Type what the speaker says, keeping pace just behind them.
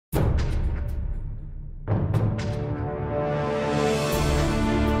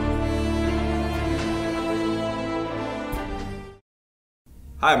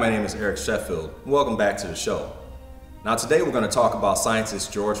Hi, my name is Eric Sheffield, and welcome back to the show. Now today we're going to talk about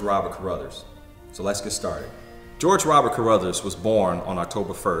scientist George Robert Carruthers. So let's get started. George Robert Carruthers was born on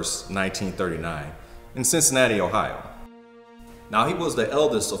October 1st, 1939 in Cincinnati, Ohio. Now he was the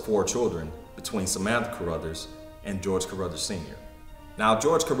eldest of 4 children between Samantha Carruthers and George Carruthers Sr. Now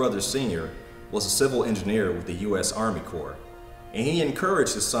George Carruthers Sr. was a civil engineer with the U.S. Army Corps, and he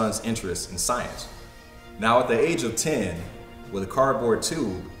encouraged his son's interest in science. Now at the age of 10, with a cardboard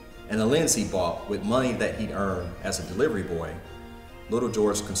tube and a lens he bought with money that he'd earned as a delivery boy, little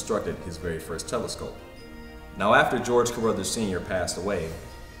George constructed his very first telescope. Now after George Carruthers Sr. passed away,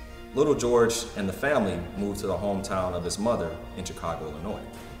 little George and the family moved to the hometown of his mother in Chicago, Illinois.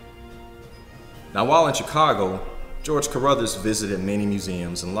 Now while in Chicago, George Carruthers visited many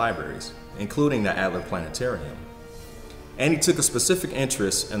museums and libraries, including the Adler Planetarium. And he took a specific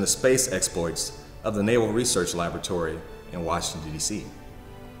interest in the space exploits of the Naval Research Laboratory in Washington, D.C.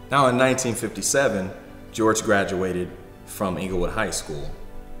 Now in 1957, George graduated from Inglewood High School,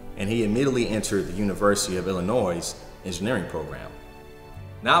 and he immediately entered the University of Illinois' engineering program.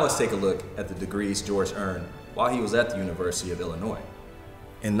 Now let's take a look at the degrees George earned while he was at the University of Illinois.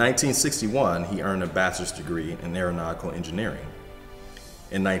 In 1961, he earned a bachelor's degree in aeronautical engineering.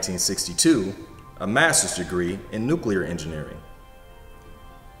 In 1962, a master's degree in nuclear engineering.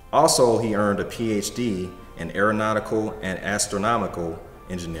 Also, he earned a PhD in aeronautical and astronomical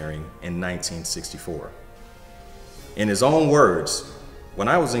engineering in 1964. In his own words, "When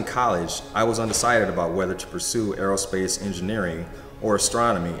I was in college, I was undecided about whether to pursue aerospace engineering or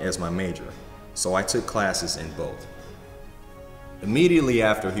astronomy as my major, so I took classes in both." Immediately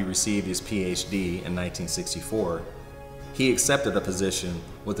after he received his PhD in 1964, he accepted a position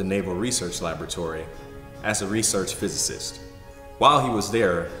with the Naval Research Laboratory as a research physicist. While he was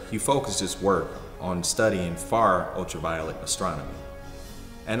there, he focused his work on studying far ultraviolet astronomy,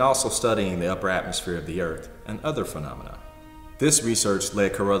 and also studying the upper atmosphere of the Earth and other phenomena. This research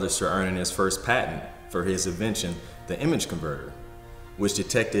led Carruthers to earning his first patent for his invention, the image converter, which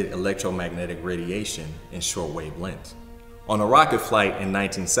detected electromagnetic radiation in shortwave length. On a rocket flight in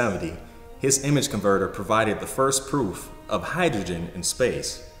 1970, his image converter provided the first proof of hydrogen in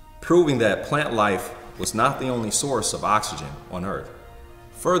space, proving that plant life was not the only source of oxygen on Earth.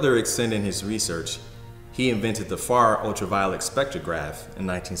 Further extending his research, he invented the far ultraviolet spectrograph in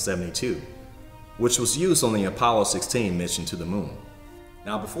 1972, which was used on the Apollo 16 mission to the moon.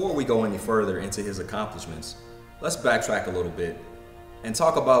 Now before we go any further into his accomplishments, let's backtrack a little bit and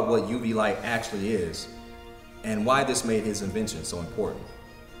talk about what UV light actually is and why this made his invention so important.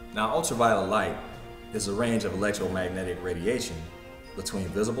 Now ultraviolet light is a range of electromagnetic radiation between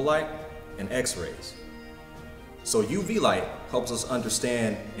visible light and X-rays. So UV light helps us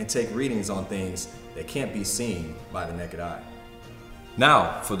understand and take readings on things that can't be seen by the naked eye.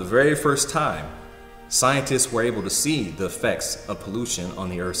 Now, for the very first time, scientists were able to see the effects of pollution on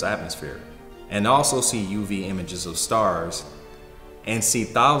the Earth's atmosphere, and also see UV images of stars, and see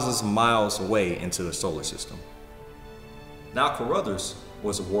thousands of miles away into the solar system. Now Carruthers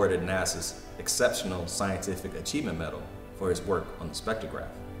was awarded NASA's Exceptional Scientific Achievement Medal for his work on the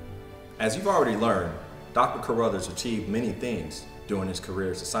spectrograph. As you've already learned, Dr. Carruthers achieved many things during his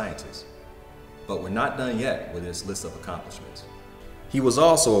career as a scientist, but we're not done yet with his list of accomplishments. He was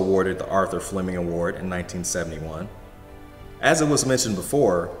also awarded the Arthur Fleming Award in 1971. As it was mentioned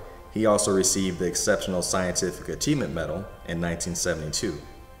before, he also received the Exceptional Scientific Achievement Medal in 1972,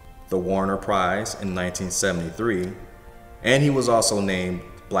 the Warner Prize in 1973, and he was also named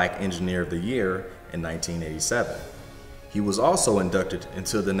Black Engineer of the Year in 1987. He was also inducted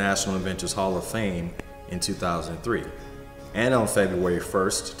into the National Inventors Hall of Fame in 2003. And on February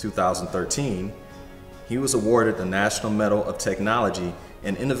 1st, 2013, he was awarded the National Medal of Technology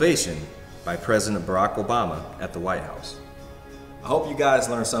and Innovation by President Barack Obama at the White House. I hope you guys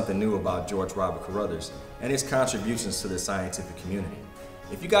learned something new about George Robert Carruthers and his contributions to the scientific community.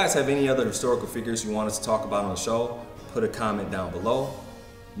 If you guys have any other historical figures you want us to talk about on the show, put a comment down below.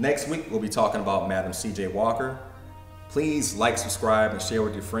 Next week, we'll be talking about Madam C.J. Walker. Please like, subscribe, and share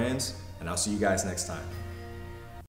with your friends, and I'll see you guys next time.